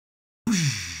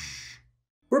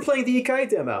We're playing the Ikai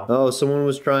demo. Oh, someone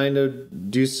was trying to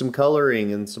do some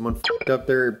coloring and someone fucked up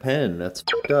their pen. That's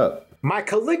fucked up. My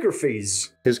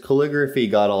calligraphies. His calligraphy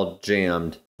got all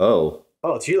jammed. Oh.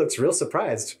 Oh, she looks real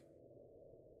surprised.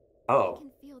 Oh. I can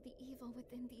feel the evil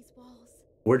within these walls.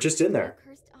 We're just in there. A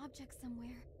cursed object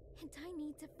somewhere, and I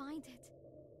need to find it.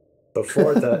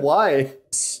 Before the Why?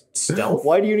 Stealth?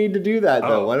 Why do you need to do that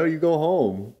though? Oh. Why don't you go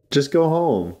home? Just go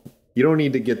home. You don't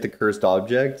need to get the cursed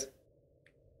object.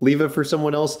 Leave it for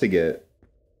someone else to get.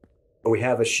 We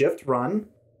have a shift run.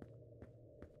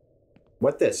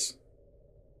 What this?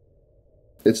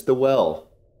 It's the well.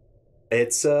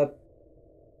 It's a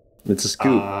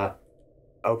scoop.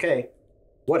 Okay.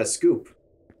 What a scoop.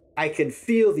 I can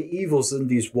feel the evils in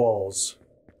these walls.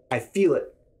 I feel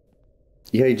it.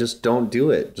 Yeah, you just don't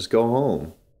do it. Just go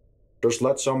home. Just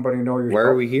let somebody know you're here. Why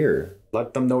are we here?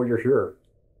 Let them know you're here.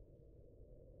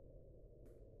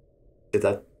 Did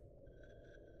that?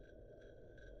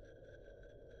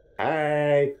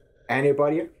 Hey,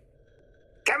 anybody?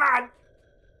 Come on!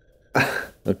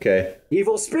 Okay.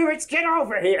 Evil spirits, get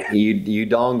over here! You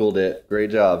dongled it.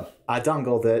 Great job. I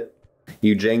dongled it.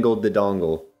 You jangled the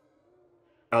dongle.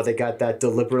 Oh, they got that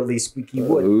deliberately squeaky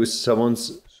wood. Ooh,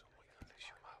 someone's...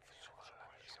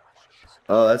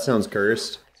 Oh, that sounds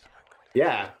cursed.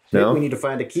 Yeah. No? Maybe we need to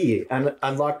find a key and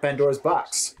unlock Pandora's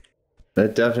box.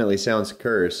 That definitely sounds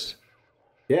cursed.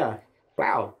 Yeah.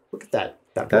 Wow. Look at that.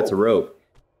 That's a rope.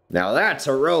 Now that's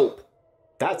a rope.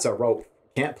 That's a rope.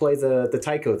 Can't play the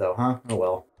taiko though, huh? Oh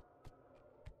well.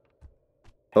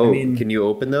 Oh, I mean, can you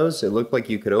open those? It looked like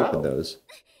you could open those.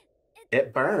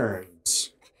 It burns.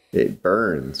 It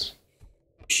burns.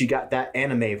 She got that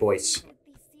anime voice. These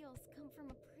seals come from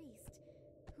a priest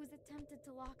who's attempted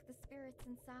to lock the spirits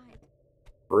inside.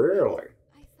 Really?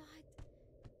 I thought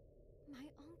my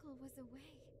uncle was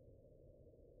away.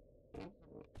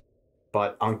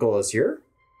 But Uncle is here?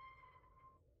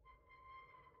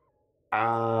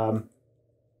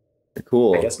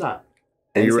 Cool. I guess not.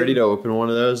 Are you Anything? ready to open one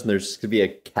of those? And there's gonna be a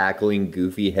cackling,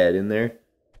 goofy head in there.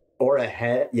 Or a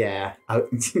head? Yeah. I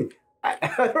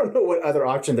don't know what other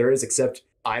option there is except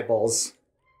eyeballs.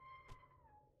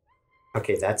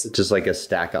 Okay, that's Just like a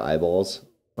stack of eyeballs,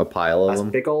 a pile of a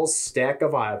them. big old stack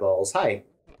of eyeballs. Hi.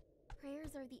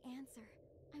 Prayers are the answer.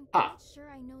 I'm Ah. not sure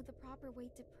I know the proper way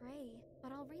to pray,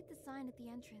 but I'll read the sign at the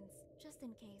entrance, just in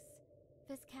case.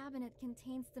 This cabinet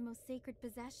contains the most sacred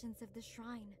possessions of the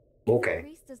shrine. The Okay.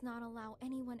 priest does not allow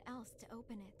anyone else to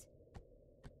open it.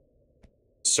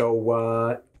 So,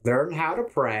 learn how to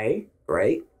pray.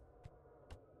 Great.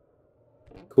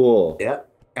 Cool. Yep.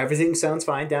 Everything sounds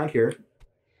fine down here.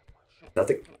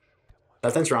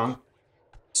 Nothing's wrong.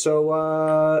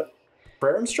 So,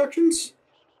 prayer instructions?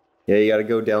 Yeah, you gotta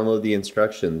go download the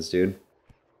instructions, dude.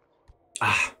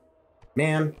 Ah,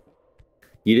 man.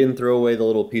 You didn't throw away the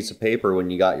little piece of paper when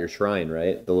you got your shrine,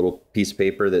 right? The little piece of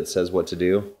paper that says what to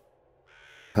do,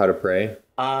 how to pray.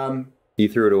 You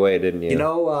threw it away, didn't you? You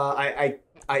know, I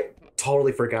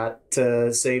totally forgot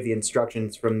to save the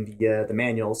instructions from the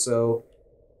manual. So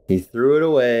He threw it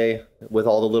away with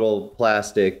all the little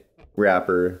plastic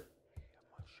wrapper.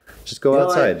 Just go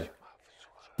outside.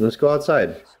 Let's go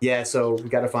outside. yeah, so we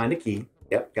gotta find a key.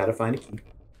 Yep, gotta find a key.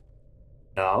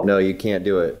 No, No, you can't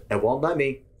do it. it won't let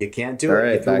me. You can't do All it.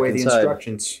 right, You threw back away the inside.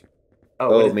 instructions.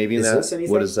 Oh, what is, maybe is that. this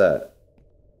anything? What is that?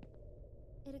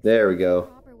 It There we explains go. the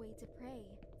proper way to pray.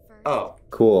 First, Oh,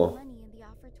 Cool. money in the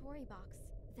offertory box.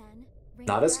 Then, ring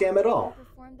Not a the scam bell at all. and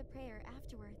perform the prayer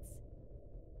afterwards.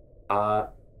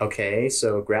 okay.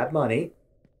 So grab money.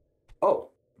 Oh,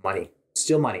 money.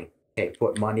 Steal money. Okay,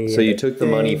 put money. So in you took the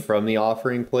thing. money from the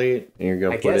offering plate and you're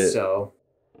gonna I put guess it. so.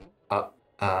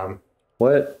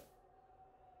 What?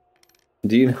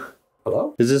 Do you?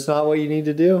 Hello? Is this not what you need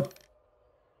to do?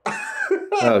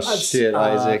 Oh shit,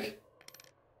 Isaac.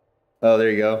 Oh,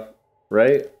 there you go.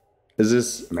 Right? Is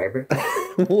this Maybe.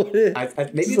 what is?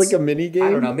 Maybe Is this it's like a mini game? I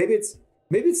don't know. Maybe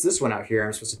it's this one out here.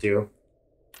 I'm supposed to do.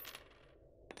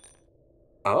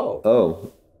 Oh.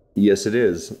 Oh, yes, it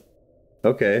is.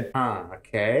 Okay,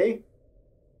 Okay.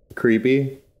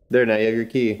 creepy. There, now you have your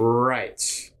key.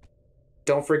 Right.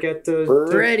 Don't forget to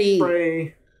Ready.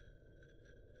 pray.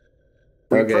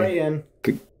 We're Okay. praying.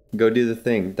 Go do the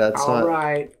thing. That's All not.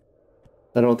 right.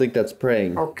 I don't think that's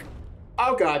praying. Okay.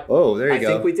 Oh God. Oh, there you I go.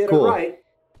 think we did Cool. it right.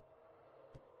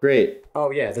 Great. Oh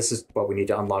yeah, this is what we need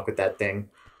to unlock with that thing.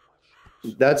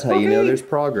 That's how you know Okay. there's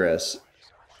progress.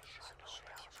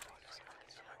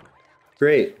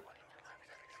 Great.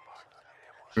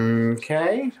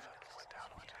 Okay.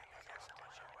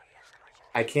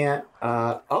 I can't.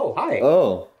 Oh, hi.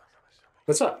 Oh,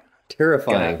 What's up?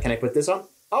 terrifying. Can I put this on?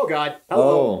 Oh God.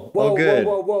 Hello. Oh, good.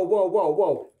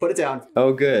 Whoa. Put it down.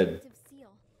 Oh, good. Seal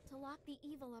to lock the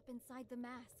evil up inside the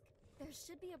mask. There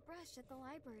should be a brush at the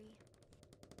library.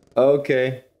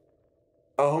 Okay.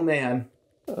 Oh man.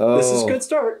 Oh. This is a good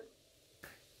start.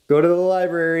 Go to the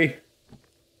library.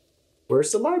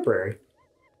 Where's the library?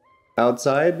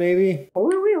 Outside, maybe?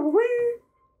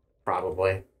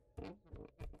 Probably.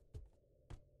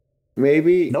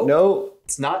 Maybe? Nope. No.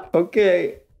 It's not.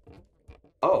 Okay.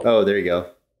 Oh. Oh, there you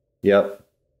go. Yep.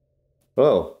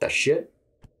 Whoa. The shit?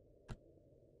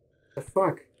 The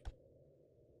fuck?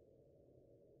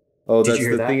 Oh, Did that's you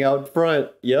hear the that? thing out front.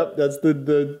 Yep, that's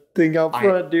the thing out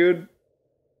front, dude.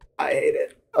 I hate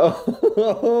it.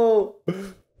 Oh,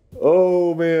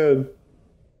 oh man.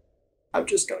 I'm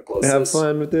just gonna close Have this.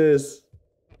 fun with this.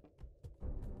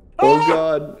 Oh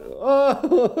God.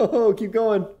 Oh, keep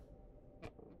going.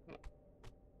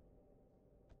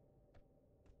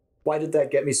 Why did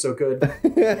that get me so good?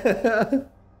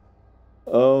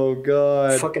 Oh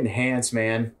God. Fucking hands,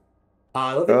 man.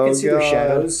 I love that you can see their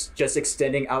shadows just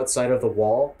extending outside of the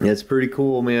wall. It's pretty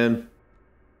cool, man.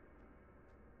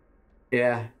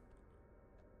 Yeah.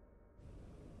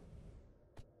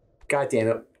 God damn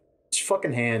it. It's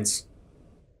fucking hands.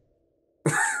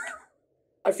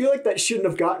 I feel like that shouldn't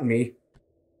have gotten me.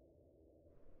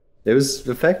 It was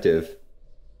effective.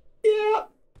 Yeah.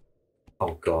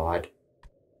 Oh God.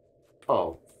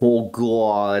 Oh. Oh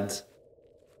God.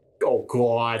 Oh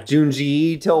God. Junji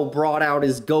Ito brought out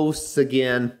his ghosts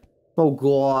again. Oh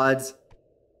God.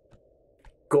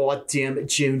 God damn it,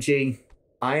 Junji.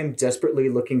 I am desperately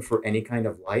looking for any kind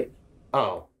of light.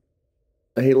 Oh.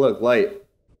 Hey, look, light.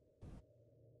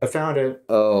 I found it.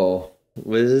 Oh.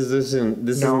 This isn't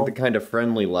the kind of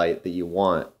friendly light that you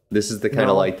want. This is the kind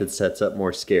of light that sets up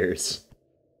more scares.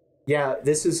 Yeah,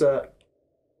 this is a...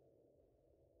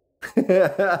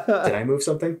 Did I move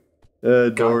something?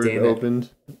 Door opened.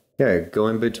 Yeah, go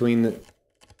in between the...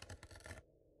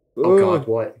 Oh God,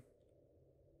 what?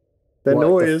 That what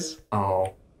noise.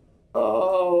 Oh.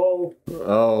 Oh.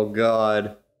 Oh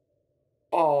God.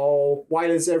 Oh. Why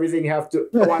does everything have to...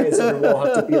 Why does every wall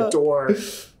have to be a door?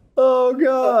 Oh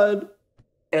God.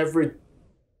 Every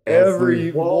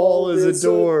wall is a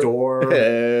door. door.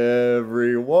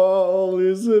 Every wall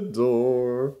is a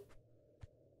door.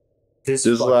 This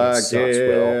just fucking like sucks,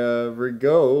 Will. every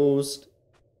ghost.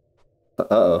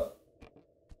 Uh-oh.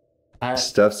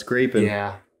 Stuff scraping.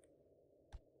 Yeah.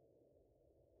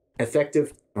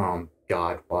 Effective... Oh,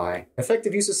 God, why?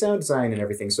 Effective use of sound design and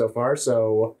everything so far,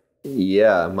 so...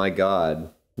 Yeah, my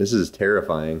God. This is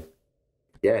terrifying.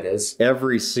 Yeah, it is.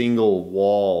 Every single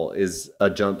wall is a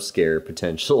jump scare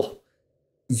potential.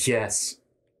 Yes.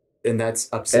 And that's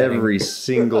upsetting. Every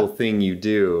single thing you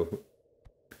do.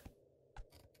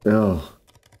 Oh.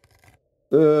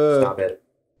 Stop it.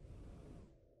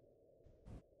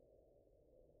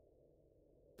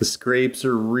 The scrapes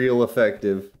are real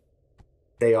effective.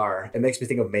 They are. It makes me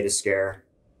think of Made of Scare.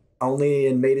 Only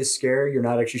in Made of Scare, you're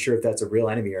not actually sure if that's a real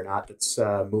enemy or not that's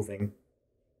moving.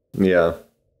 Yeah.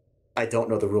 I don't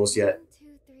know the rules yet.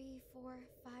 1, 2, 3, 4,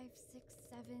 5, 6,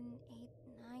 7, 8,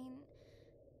 9.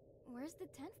 Where's the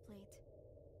 10th plate?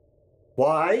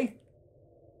 Why?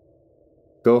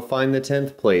 Go find the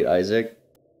 10th plate, Isaac.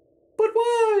 But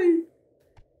why?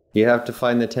 You have to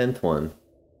find the 10th one.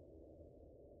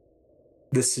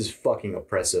 This is fucking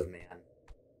oppressive, man.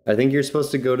 I think you're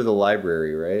supposed to go to the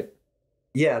library, right?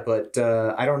 Yeah, but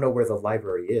I don't know where the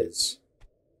library is.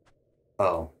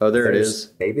 Oh. Oh, there it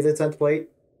is. Maybe the 10th plate?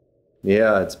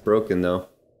 Yeah, it's broken, though.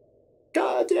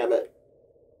 God damn it.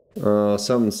 Oh,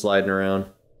 something's sliding around.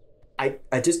 I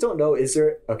just don't know. Is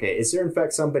there in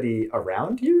fact somebody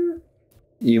around here?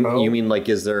 You mean, like,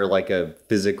 is there, like, a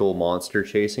physical monster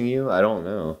chasing you? I don't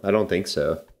know. I don't think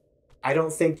so. I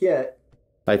don't think yet.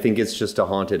 I think it's just a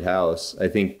haunted house. I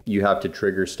think you have to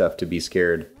trigger stuff to be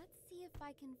scared. Let's see if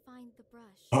I can find the brush.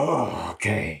 Oh,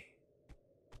 okay.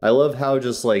 I love how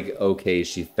just, like, okay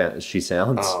she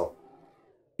sounds. Oh.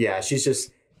 Yeah, she's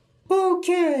just,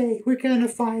 okay, we're gonna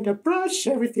find a brush,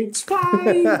 everything's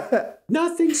fine.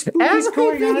 Nothing spooky's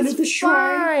going on at the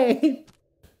shrine.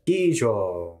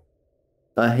 Kijo.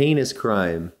 A heinous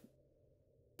crime.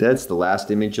 That's the last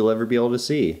image you'll ever be able to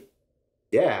see.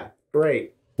 Yeah,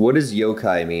 great. What does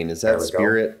yokai mean? Is that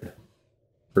spirit?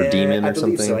 Or demon or I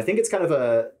believe something? so. I think it's kind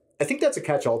of I think that's a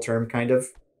catch-all term, kind of,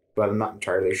 but I'm not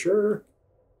entirely sure.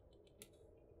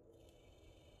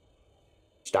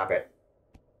 Stop it.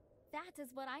 That is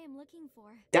what I am looking for.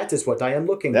 That is what I am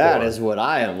looking for. That is what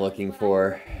I am looking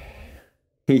for.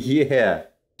 Yeah.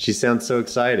 She sounds so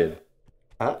excited.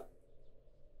 Huh?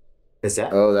 Is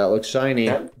that? Oh, that looks shiny.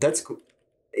 That's cool.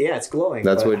 Yeah, it's glowing.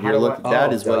 That's what you're looking.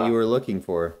 That is duh. what you were looking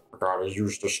for. I gotta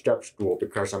use the step stool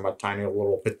because I'm a tiny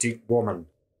little petite woman.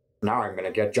 Now I'm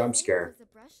gonna get jump scared. There's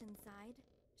a brush inside.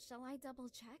 Shall I double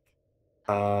check?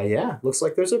 Yeah, looks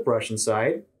like there's a brush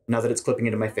inside. Now that it's clipping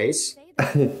into my face.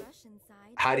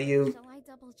 How do you... Shall I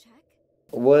double check?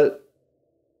 What?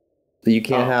 You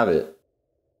can't have it.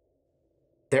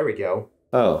 There we go.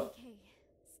 Oh. Okay,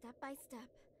 step by step.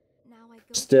 Now I go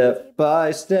Step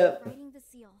by step. writing the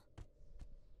seal.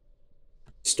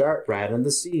 Start writing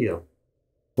the seal.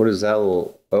 What is that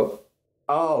little... Oh.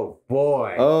 Oh,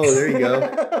 boy. Oh, there you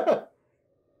go.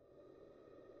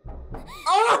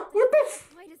 Ah, what the f...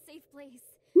 Quite a safe place.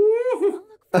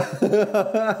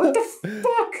 What the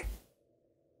fuck?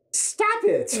 Stop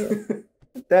it.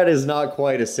 That is not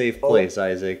quite a safe place,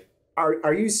 Isaac.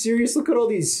 Are you serious? Look at all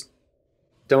these...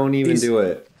 Don't even do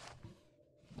it.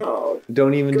 Oh,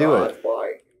 Don't even do it.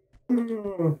 Why?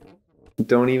 Mm.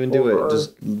 Don't even do it.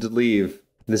 Just leave.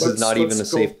 This is not even a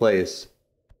safe place.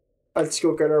 Let's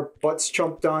go get our butts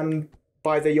chomped on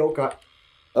by the yokai.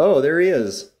 Oh, there he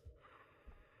is.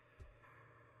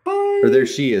 Hi. Or there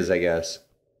she is, I guess.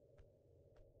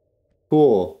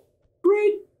 Cool.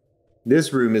 Right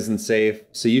This room isn't safe,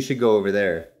 so you should go over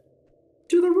there.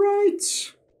 to the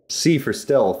right. C for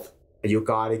stealth. You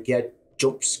gotta get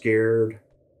jump scared.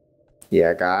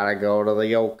 Yeah, gotta go to the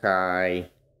yokai.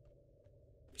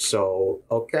 So,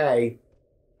 okay.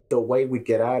 The way we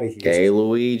get out of here. Okay,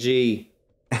 Luigi.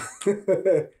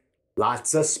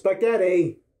 Lots of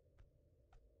spaghetti.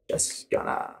 Just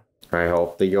gonna... I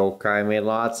hope the yokai made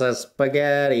lots of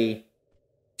spaghetti.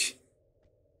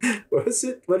 What is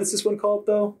it? What is this one called,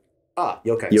 though? Ah,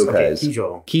 yokais. Yokais. Okay,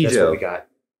 Kijo. Kijo. That's what we got.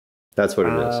 That's what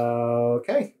it is.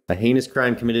 Okay. A heinous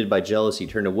crime committed by jealousy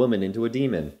turned a woman into a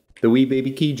demon. The wee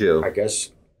baby Kijo. I guess.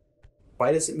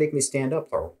 Why does it make me stand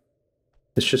up, though?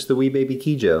 It's just the wee baby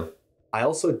Kijo. I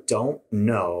also don't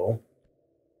know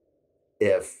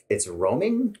if it's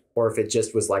roaming or if it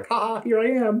just was like, haha, here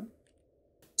I am.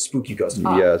 Spooky ghost.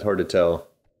 Ah. Yeah, it's hard to tell.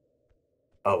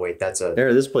 Oh, wait, that's a...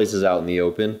 There, this place is out in the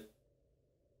open.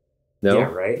 No? Yeah,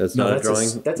 right? That's No, not a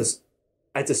drawing? That's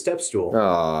a step stool.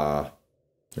 Ah.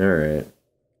 Alright.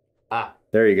 Ah.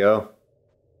 There you go.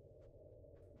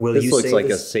 Will This you looks say like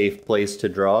this? a safe place to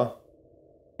draw.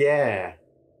 Yeah.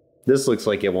 This looks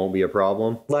like it won't be a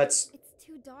problem. Let's... It's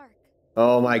too dark.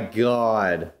 Oh my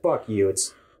god. Fuck you,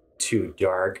 it's too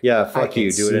dark. Yeah, I fuck can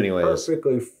you. Do it see anyways.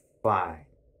 Perfectly fine.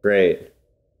 Great.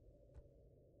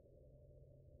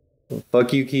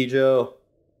 Fuck you, Kijo.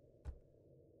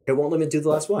 It won't let me do the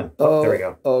last one. Oh, there we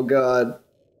go. Oh god.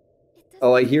 It doesn't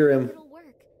Oh, I look hear like him. It'll work.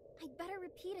 I'd better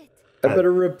repeat it. I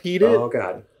better repeat it. Oh,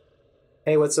 God.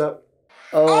 Hey, what's up?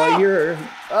 Oh, I hear her.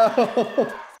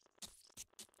 Oh.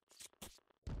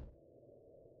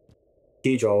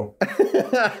 Kijo.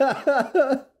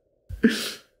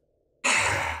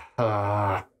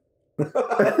 Where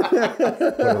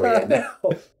are we at now?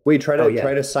 Wait, try to Oh, yeah.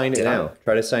 try to sign it Did now. I?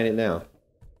 Try to sign it now.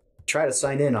 Try to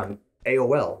sign in on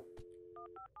AOL.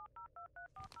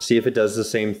 See if it does the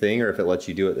same thing or if it lets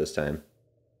you do it this time.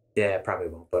 Yeah, it probably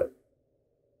won't, but...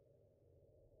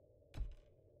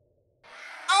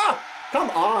 Ah! Come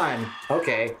on!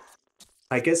 Okay.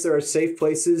 I guess there are safe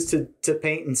places to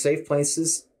paint and safe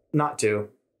places not to.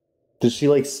 Does she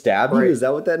like stab you? Right. Is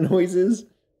that what that noise is?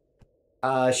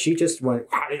 She just went...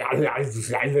 I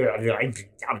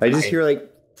just hear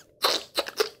like...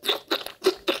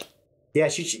 Yeah,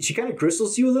 she kind of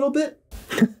gristles you a little bit.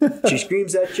 She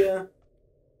screams at you.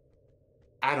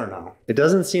 I don't know. It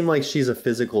doesn't seem like she's a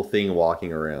physical thing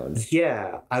walking around.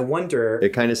 Yeah, I wonder...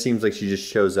 It kind of seems like she just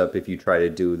shows up if you try to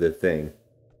do the thing.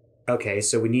 Okay,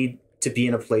 so we need to be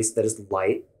in a place that is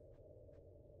light.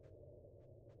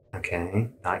 Okay,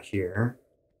 not here.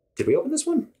 Did we open this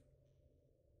one?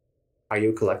 Are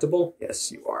you collectible?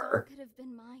 Yes, you are. Could have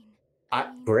been mine.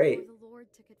 Great. The Lord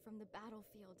took it from the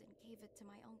battlefield and gave it to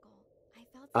my uncle. I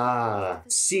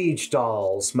felt Siege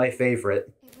dolls, my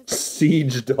favorite.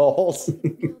 Siege dolls?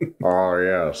 Oh,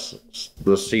 yes.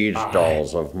 The siege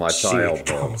dolls of my childhood.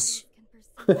 Dolls.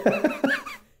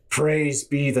 Praise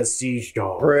be the siege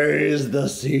dolls. Praise the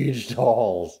siege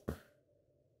dolls.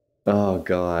 Oh,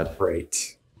 God.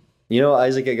 Great. You know,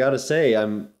 Isaac, I gotta say,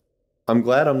 I'm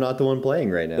glad I'm not the one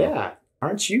playing right now. Yeah,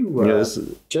 aren't you? You know, this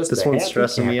just one's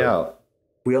stressing me out.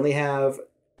 We only have a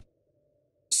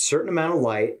certain amount of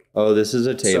light. Oh, this is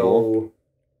a table. So,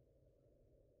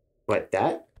 what,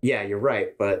 that? Yeah, you're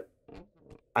right, but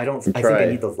I think I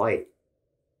need the light.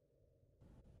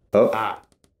 Oh.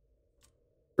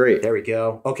 Great. There we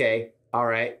go. Okay. All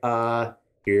right.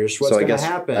 Here's what's going to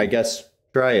happen. I guess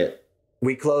try it.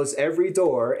 We close every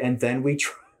door and then we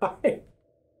try.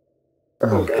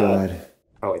 Oh, God.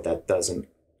 Oh, wait, that doesn't.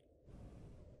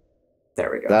 There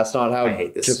we go. That's not how I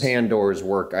hate this. Japan doors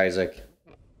work, Isaac.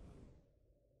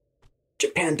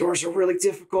 Japan doors are really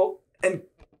difficult and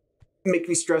make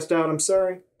me stressed out. I'm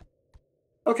sorry.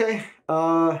 Okay.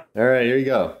 All right, here you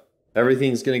go.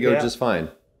 Everything's gonna go just fine.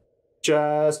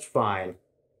 Just fine.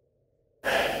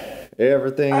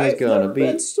 Everything is gonna be.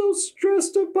 I've been so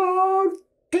stressed about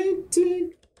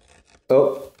painting.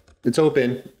 Oh, it's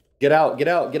open. Get out! Get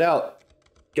out! Get out!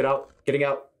 Get out! Getting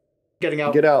out! Getting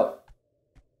out! Get out!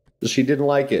 She didn't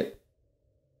like it.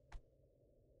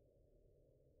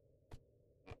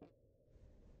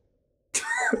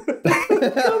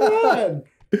 Come on!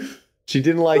 She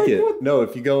didn't like it. What? No,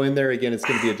 if you go in there again, it's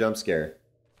gonna be a jump scare.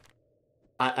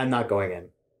 I'm not going in.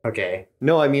 Okay.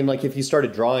 No, I mean, like, if you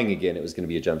started drawing again, it was gonna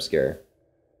be a jump scare.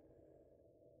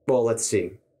 Well, let's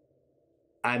see.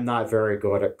 I'm not very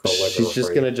good at calligraphy. She's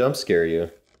just gonna jump scare you.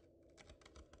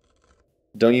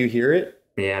 Don't you hear it?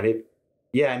 Yeah,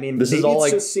 I mean, this is all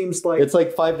like. Just seems like it's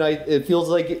like Five Nights. It feels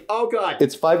like. Oh God!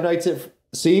 It's Five Nights at.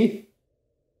 See,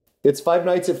 it's Five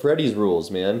Nights at Freddy's rules,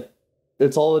 man.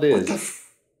 It's all it is.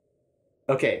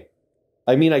 Okay.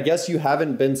 I mean, I guess you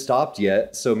haven't been stopped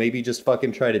yet, so maybe just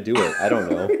fucking try to do it. I don't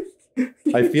know.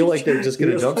 I feel like they're just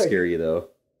gonna jump scare you though.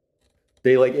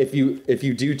 They like if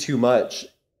you do too much,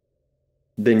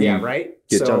 then you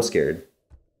get jump scared.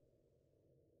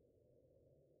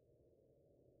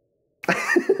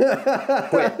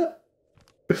 Wait.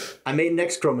 I made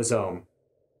next chromosome.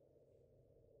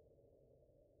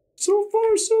 So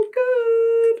far, so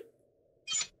good.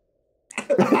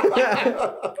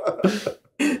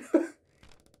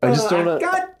 I just don't.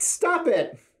 God, stop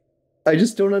it! I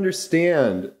just don't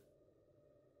understand.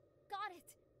 Got it.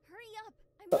 Hurry up.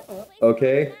 I must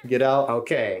Okay, get out.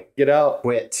 Okay, Get out.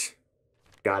 quit.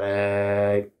 Got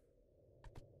it.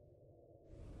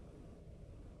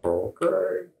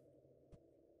 Okay.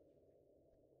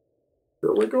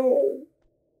 Here we go.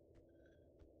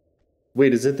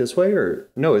 Wait, is it this way or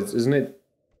no? Isn't it?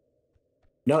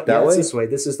 No, that way? It's this way.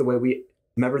 This is the way we.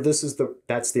 Remember,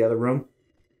 that's the other room.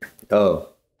 Oh.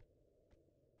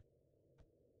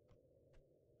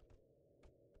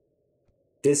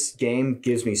 This game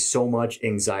gives me so much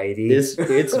anxiety. It's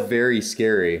very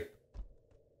scary.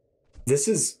 This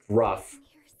is rough. I can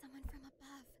hear someone from above.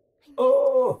 I must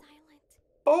Oh. be silent.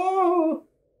 Oh.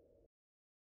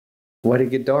 Why'd it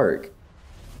get dark?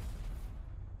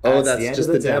 Oh, that's the end just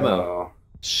of the demo.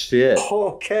 Shit.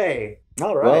 Okay.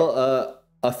 All right. Well,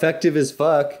 effective as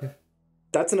fuck.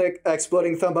 That's an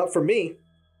exploding thumb up for me.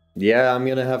 Yeah, I'm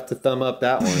gonna have to thumb up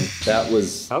that one. That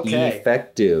was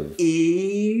effective.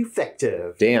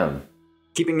 Effective. Damn.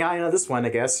 Keeping an eye on this one, I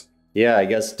guess. Yeah, I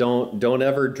guess don't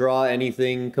ever draw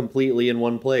anything completely in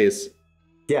one place.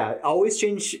 Yeah, always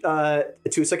change to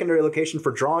a secondary location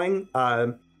for drawing.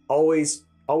 Always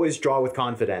draw with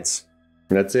confidence.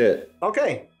 That's it.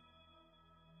 Okay.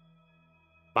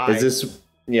 Bye. Is this?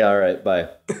 Yeah. All right. Bye.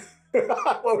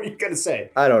 What were you gonna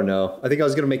say? I don't know. I think I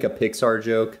was gonna make a Pixar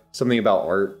joke. Something about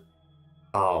art.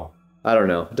 Oh. I don't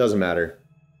know. It doesn't matter.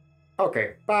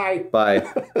 Okay. Bye. Bye.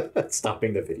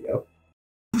 Stopping the video.